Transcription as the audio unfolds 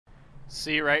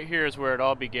See, right here is where it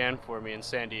all began for me in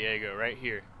San Diego, right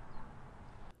here.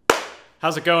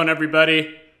 How's it going,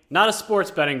 everybody? Not a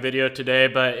sports betting video today,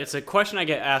 but it's a question I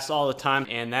get asked all the time,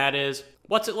 and that is,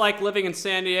 what's it like living in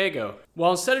San Diego?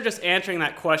 Well, instead of just answering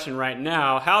that question right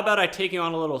now, how about I take you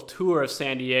on a little tour of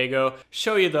San Diego,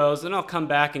 show you those, then I'll come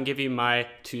back and give you my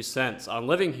 2 cents on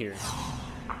living here.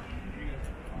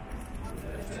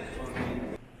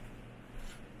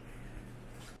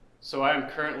 So I am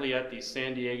currently at the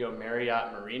San Diego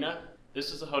Marriott Marina.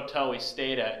 This is the hotel we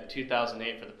stayed at in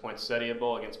 2008 for the Poinsettia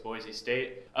Bowl against Boise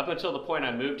State. Up until the point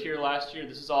I moved here last year,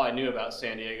 this is all I knew about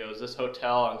San Diego, is this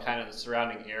hotel and kind of the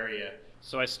surrounding area.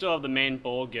 So I still have the main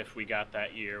bowl gift we got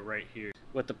that year right here,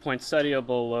 with the Poinsettia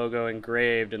Bowl logo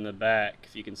engraved in the back,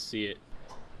 if you can see it.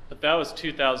 But that was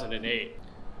 2008.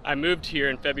 I moved here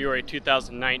in February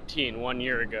 2019, 1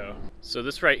 year ago. So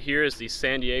this right here is the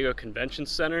San Diego Convention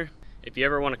Center. If you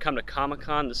ever want to come to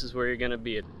Comic-Con, this is where you're going to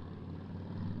be.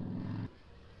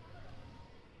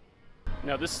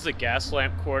 Now this is a gas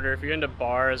lamp quarter. If you're into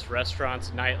bars, restaurants,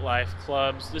 nightlife,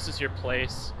 clubs, this is your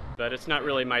place. But it's not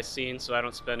really my scene, so I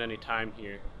don't spend any time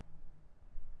here.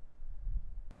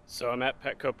 So I'm at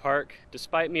Petco Park.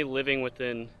 Despite me living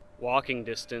within walking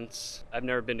distance, I've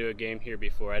never been to a game here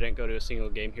before. I didn't go to a single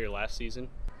game here last season.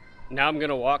 Now I'm going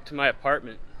to walk to my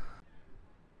apartment.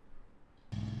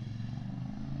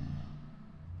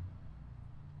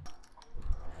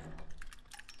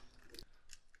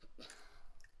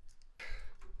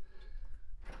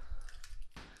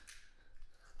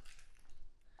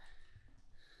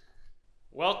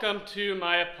 Welcome to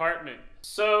my apartment.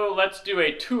 So let's do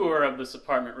a tour of this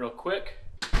apartment real quick.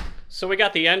 So we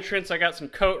got the entrance, I got some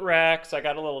coat racks, I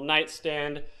got a little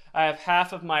nightstand. I have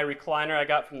half of my recliner I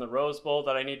got from the Rose Bowl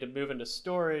that I need to move into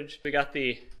storage. We got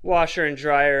the washer and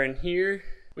dryer in here.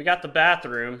 We got the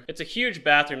bathroom. It's a huge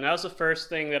bathroom. That was the first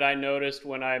thing that I noticed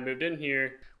when I moved in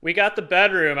here. We got the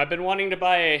bedroom. I've been wanting to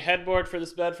buy a headboard for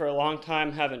this bed for a long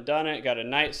time, haven't done it. Got a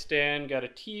nightstand, got a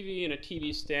TV and a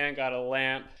TV stand, got a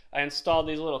lamp. I installed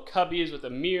these little cubbies with a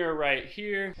mirror right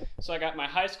here. So I got my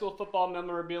high school football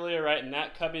memorabilia right in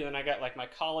that cubby. Then I got like my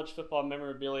college football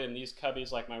memorabilia in these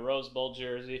cubbies, like my Rose Bowl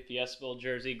jersey, Fiesta Bowl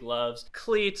jersey, gloves,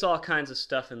 cleats, all kinds of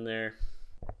stuff in there.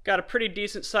 Got a pretty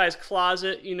decent sized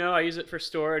closet, you know, I use it for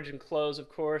storage and clothes, of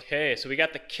course. Okay, so we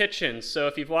got the kitchen. So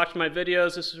if you've watched my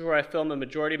videos, this is where I film the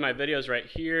majority of my videos right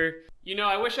here. You know,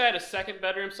 I wish I had a second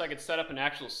bedroom so I could set up an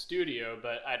actual studio,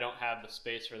 but I don't have the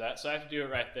space for that, so I have to do it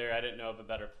right there. I didn't know of a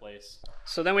better place.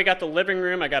 So then we got the living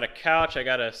room. I got a couch, I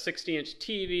got a 60-inch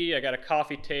TV, I got a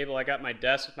coffee table, I got my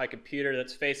desk with my computer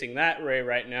that's facing that way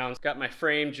right now. It's got my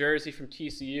framed jersey from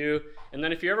TCU. And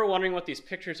then if you're ever wondering what these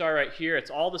pictures are right here, it's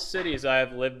all the cities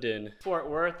I've lived in. Fort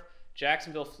Worth,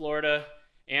 Jacksonville, Florida,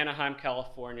 Anaheim,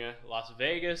 California, Las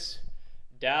Vegas,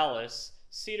 Dallas,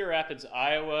 Cedar Rapids,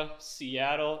 Iowa,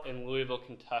 Seattle, and Louisville,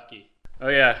 Kentucky. Oh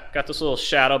yeah, got this little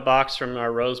shadow box from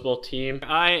our Rose Bowl team.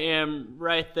 I am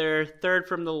right there, third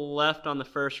from the left on the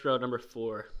first row, number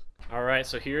 4. All right,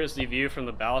 so here is the view from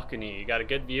the balcony. You got a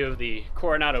good view of the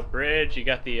Coronado Bridge. You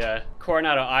got the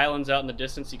Coronado Islands out in the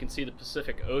distance. You can see the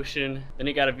Pacific Ocean. Then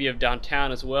you got a view of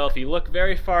downtown as well. If you look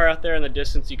very far out there in the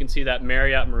distance, you can see that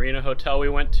Marriott Marina hotel we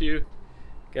went to.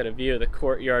 Got a view of the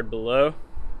courtyard below.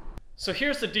 So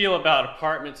here's the deal about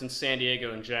apartments in San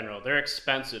Diego in general. They're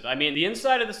expensive. I mean, the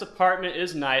inside of this apartment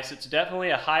is nice. It's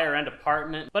definitely a higher end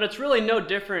apartment, but it's really no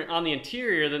different on the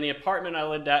interior than the apartment I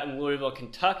lived at in Louisville,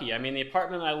 Kentucky. I mean, the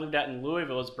apartment I lived at in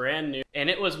Louisville is brand new, and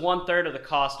it was 1/3 of the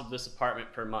cost of this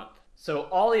apartment per month. So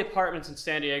all the apartments in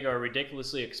San Diego are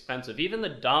ridiculously expensive. Even the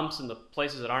dumps and the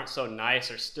places that aren't so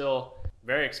nice are still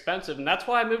very expensive, and that's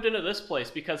why I moved into this place,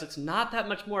 because it's not that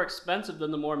much more expensive than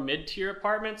the more mid-tier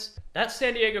apartments. That's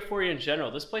San Diego for you in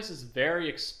general. This place is very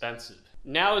expensive.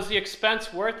 Now, is the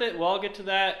expense worth it? Well, I'll get to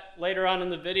that later on in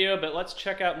the video, but let's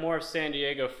check out more of San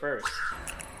Diego first.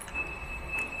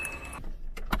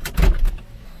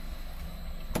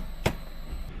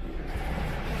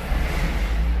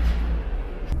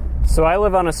 So I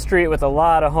live on a street with a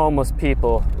lot of homeless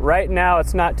people. Right now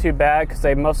it's not too bad because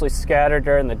they mostly scatter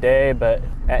during the day, but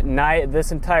at night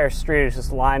this entire street is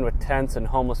just lined with tents and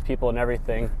homeless people and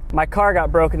everything. My car got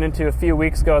broken into a few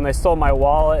weeks ago and they stole my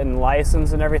wallet and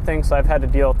license and everything, so I've had to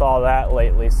deal with all that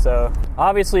lately. So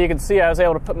obviously you can see I was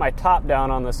able to put my top down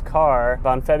on this car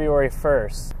on February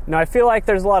 1st. Now I feel like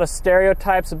there's a lot of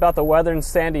stereotypes about the weather in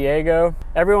San Diego.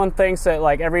 Everyone thinks that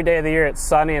like every day of the year it's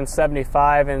sunny and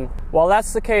 75, and while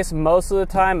that's the case most of the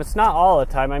time, it's not all the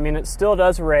time. I mean, it still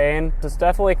does rain. It's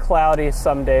definitely cloudy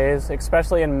some days,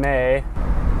 especially in May.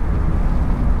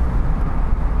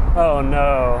 Oh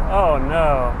no, oh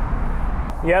no.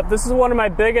 Yep, this is one of my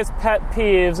biggest pet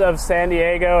peeves of San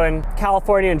Diego and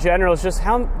California in general, is just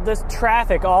how this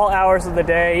traffic all hours of the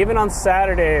day, even on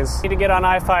Saturdays. Need to get on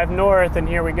I-5 North, and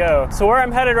here we go. So where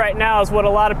I'm headed right now is what a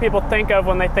lot of people think of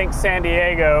when they think San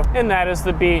Diego, and that is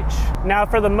the beach. Now,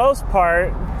 for the most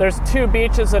part, there's two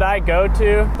beaches that I go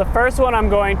to. The first one I'm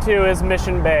going to is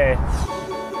Mission Bay.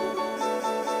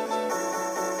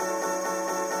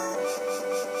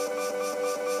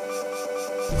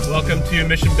 Welcome to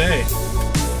Mission Bay.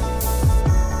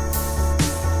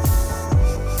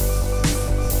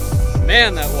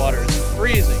 Man, that water is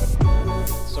freezing.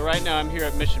 So right now I'm here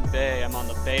at Mission Bay. I'm on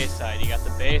the bay side. You got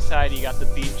the bay side, you got the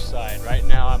beach side. Right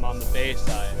now I'm on the bay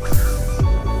side.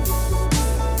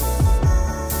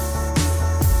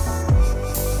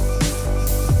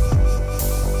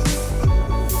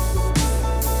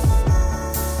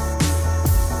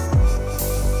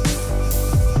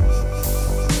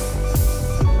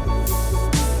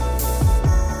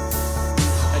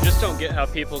 Don't get how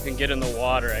people can get in the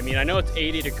water. I mean, I know it's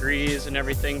 80 degrees and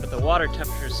everything, but the water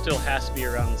temperature still has to be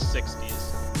around the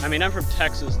 60s. I mean, I'm from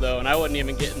Texas though, and I wouldn't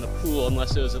even get in the pool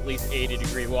unless it was at least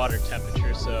 80-degree water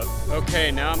temperature, so. Okay,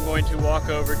 now I'm going to walk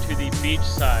over to the beach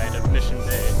side of Mission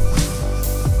Bay.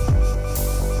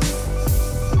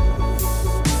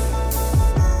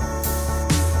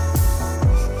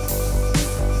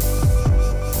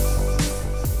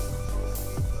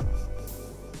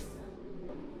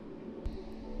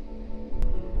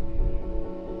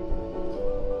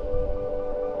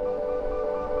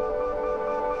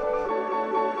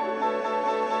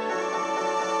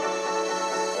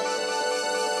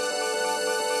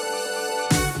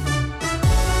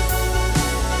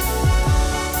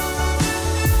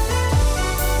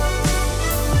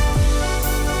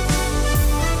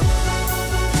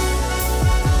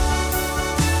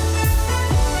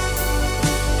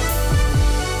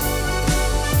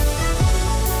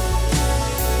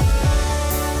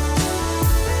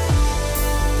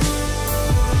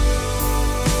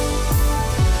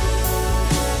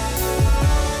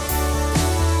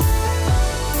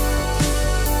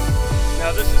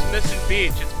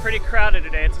 Beach. It's pretty crowded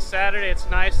today. It's a Saturday, it's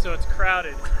nice, so it's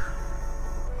crowded.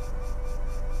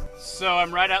 So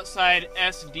I'm right outside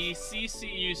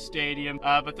SDCCU Stadium,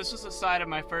 but this was the site of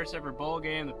my first ever bowl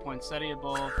game, the Poinsettia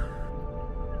Bowl.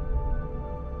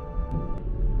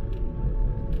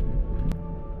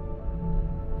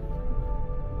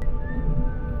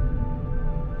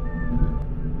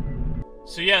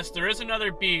 So yes, there is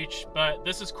another beach, but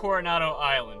this is Coronado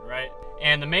Island, right?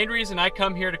 And the main reason I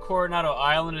come here to Coronado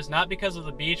Island is not because of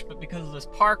the beach, but because of this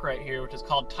park right here, which is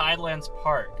called Tidelands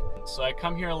Park. So I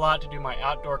come here a lot to do my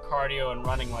outdoor cardio and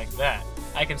running like that.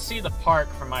 I can see the park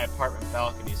from my apartment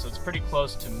balcony, so it's pretty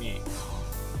close to me.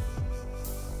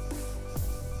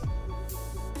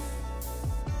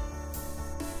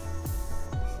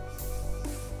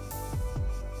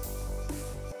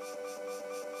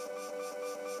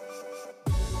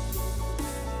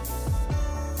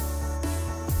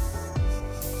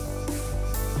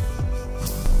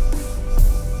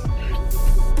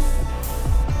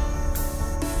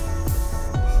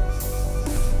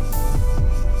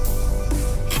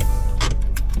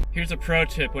 Here's a pro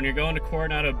tip: when you're going to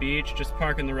Coronado Beach, just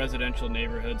park in the residential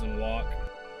neighborhoods and walk.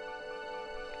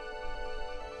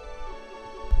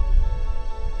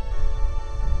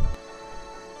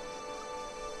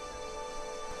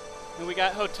 And we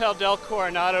got Hotel Del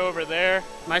Coronado over there.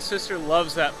 My sister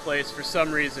loves that place for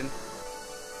some reason.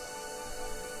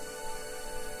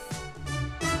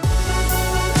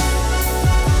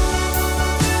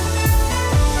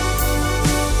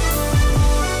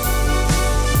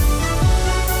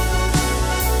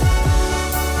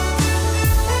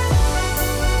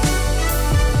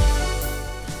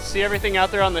 See everything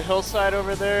out there on the hillside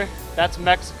over there? That's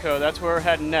Mexico. That's where we're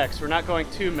heading next. We're not going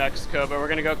to Mexico, but we're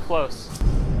gonna go close.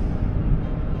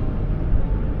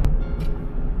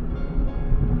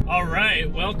 All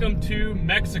right, welcome to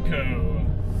Mexico.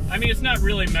 I mean, it's not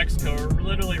really Mexico. We're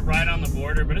literally right on the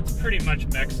border, but it's pretty much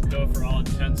Mexico for all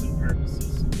intents and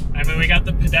purposes. I mean, we got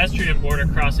the pedestrian border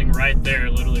crossing right there,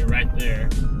 literally right there.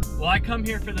 Well, I come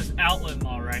here for this outlet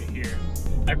mall right here.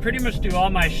 I pretty much do all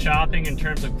my shopping in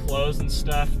terms of clothes and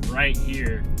stuff right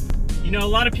here. You know, a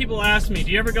lot of people ask me,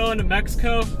 do you ever go into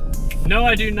Mexico? No,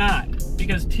 I do not,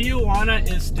 because Tijuana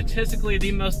is statistically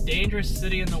the most dangerous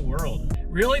city in the world.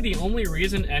 Really, the only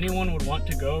reason anyone would want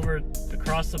to go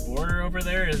across the border over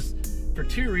there is for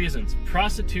two reasons: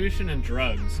 prostitution and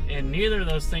drugs, and neither of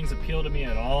those things appeal to me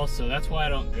at all, so that's why I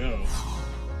don't go.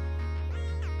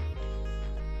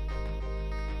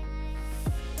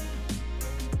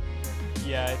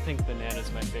 Yeah, I think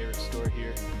Banana's my favorite store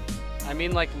here. I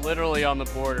mean like literally on the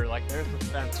border, like there's the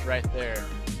fence right there.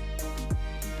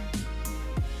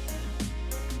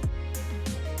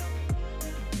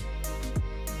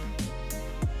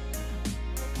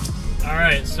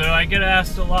 Alright, so I get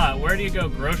asked a lot, where do you go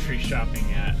grocery shopping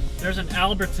at? There's an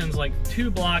Albertsons like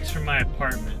 2 blocks from my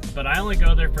apartment, but I only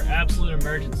go there for absolute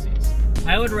emergencies.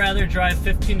 I would rather drive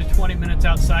 15 to 20 minutes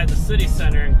outside the city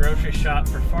center and grocery shop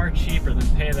for far cheaper than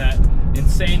pay that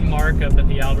insane markup at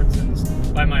the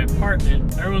Albertsons by my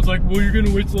apartment. Everyone's like, well, you're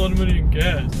gonna waste a lot of money in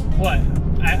gas. What?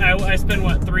 I spend,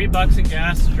 what, $3 in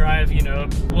gas to drive, you know?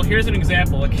 Well, here's an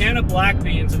example. A can of black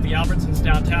beans at the Albertsons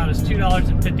downtown is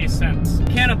 $2.50.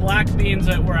 A can of black beans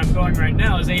at where I'm going right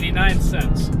now is 89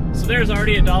 cents. So there's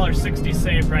already $1.60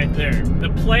 saved right there. The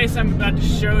place I'm about to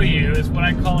show you is what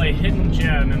I call a hidden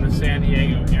gem in the San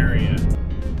Diego area.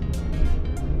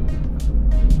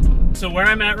 So where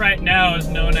I'm at right now is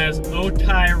known as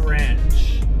Otay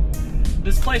Ranch.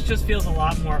 This place just feels a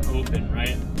lot more open,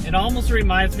 right? It almost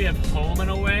reminds me of home in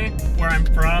a way. Where I'm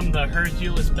from, the Hurst,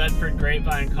 Euless, Bedford,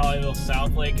 Grapevine, Colleyville,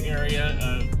 Southlake area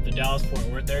of the Dallas-Fort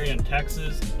Worth area in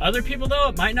Texas. Other people, though,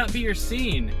 it might not be your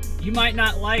scene. You might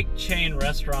not like chain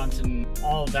restaurants and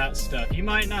all of that stuff. You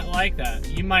might not like that.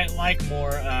 You might like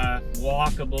more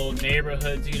walkable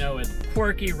neighborhoods, you know, with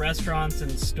quirky restaurants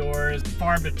and stores,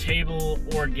 farm-to-table,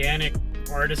 organic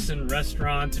artisan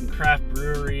restaurants and craft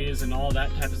breweries and all that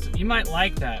type of stuff. You might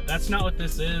like that. That's not what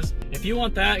this is. If you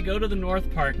want that, go to the North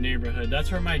Park neighborhood.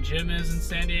 That's where my gym is in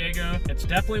San Diego. It's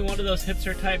definitely one of those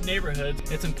hipster type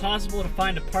neighborhoods. It's impossible to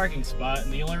find a parking spot,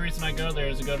 and the only reason I go there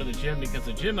is to go to the gym because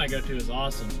the gym I go to is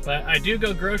awesome. But I do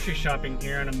go grocery shopping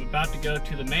here, and I'm about to go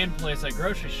to the main place I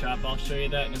grocery shop. I'll show you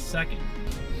that in a second.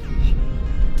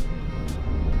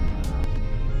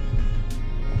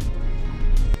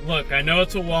 Look, I know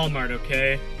it's a Walmart,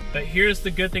 okay? But here's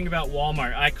the good thing about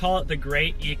Walmart. I call it the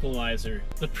great equalizer.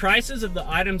 The prices of the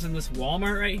items in this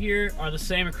Walmart right here are the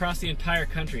same across the entire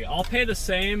country. I'll pay the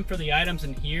same for the items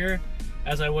in here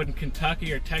as I would in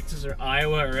Kentucky or Texas or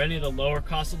Iowa or any of the lower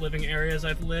cost of living areas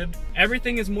I've lived.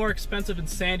 Everything is more expensive in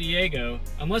San Diego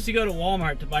unless you go to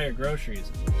Walmart to buy your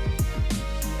groceries.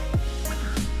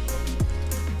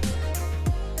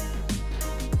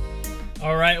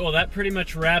 Alright, well that pretty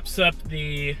much wraps up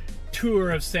the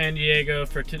tour of San Diego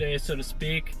for today, so to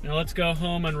speak. Now let's go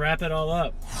home and wrap it all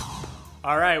up.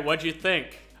 Alright, what'd you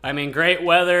think? I mean, great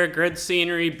weather, good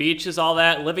scenery, beaches, all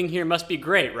that. Living here must be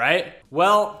great, right?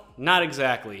 Well, not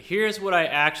exactly. Here's what I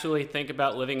actually think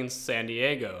about living in San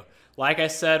Diego. Like I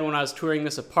said when I was touring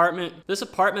this apartment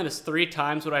is 3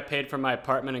 times what I paid for my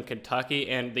apartment in Kentucky,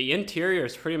 and the interior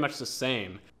is pretty much the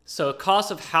same. So the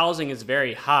cost of housing is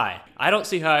very high. I don't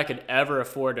see how I could ever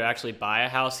afford to actually buy a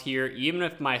house here. Even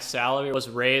if my salary was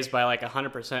raised by like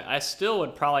 100%, I still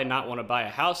would probably not want to buy a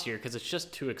house here because it's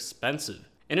just too expensive.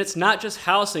 And it's not just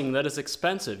housing that is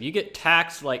expensive. You get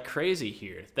taxed like crazy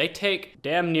here. They take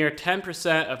damn near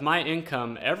 10% of my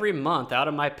income every month out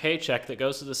of my paycheck that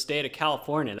goes to the state of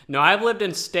California. Now, I've lived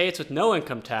in states with no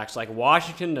income tax like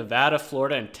Washington, Nevada,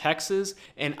 Florida, and Texas,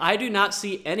 and I do not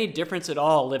see any difference at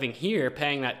all living here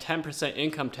paying that 10%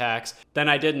 income tax than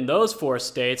I did in those 4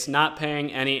 states not paying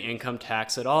any income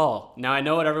tax at all. Now, I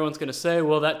know what everyone's gonna say,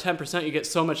 well, that 10% you get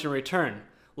so much in return.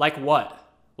 Like what?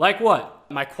 Like what?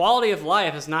 My quality of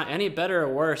life is not any better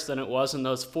or worse than it was in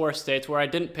those 4 states where I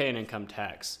didn't pay an income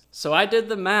tax. So I did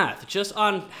the math. Just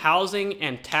on housing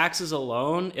and taxes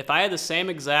alone, if I had the same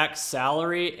exact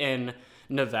salary in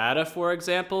Nevada, for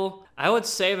example, I would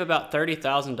save about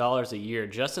 $30,000 a year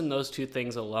just in those 2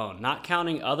 things alone, not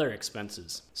counting other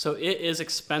expenses. So it is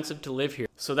expensive to live here.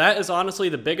 So that is honestly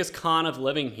the biggest con of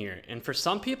living here. And for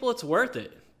some people, it's worth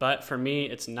it. But for me,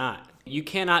 it's not. You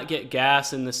cannot get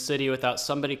gas in this city without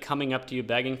somebody coming up to you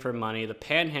begging for money. The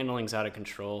panhandling's out of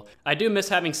control. I do miss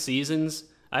having seasons.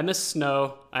 I miss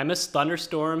snow. I miss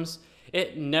thunderstorms.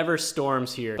 It never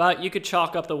storms here, but you could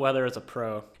chalk up the weather as a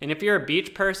pro. And if you're a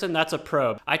beach person, that's a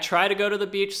pro. I try to go to the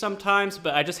beach sometimes,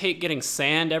 but I just hate getting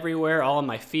sand everywhere, all on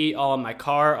my feet, all in my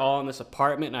car, all in this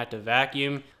apartment, and I have to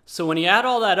vacuum. So when you add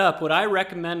all that up, would I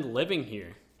recommend living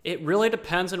here? It really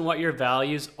depends on what your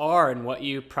values are and what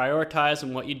you prioritize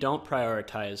and what you don't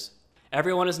prioritize.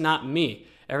 Everyone is not me.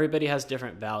 Everybody has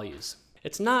different values.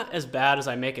 It's not as bad as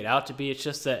I make it out to be. It's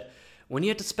just that when you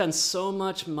have to spend so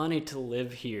much money to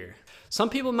live here,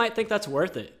 some people might think that's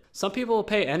worth it. Some people will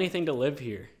pay anything to live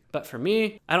here. But for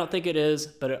me, I don't think it is,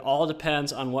 but it all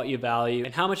depends on what you value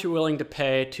and how much you're willing to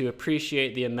pay to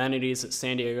appreciate the amenities that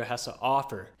San Diego has to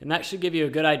offer. And that should give you a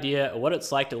good idea of what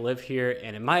it's like to live here,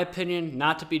 and in my opinion,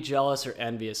 not to be jealous or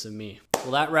envious of me.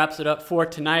 Well, that wraps it up for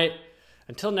tonight.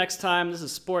 Until next time, this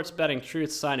is Sports Betting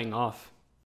Truth signing off.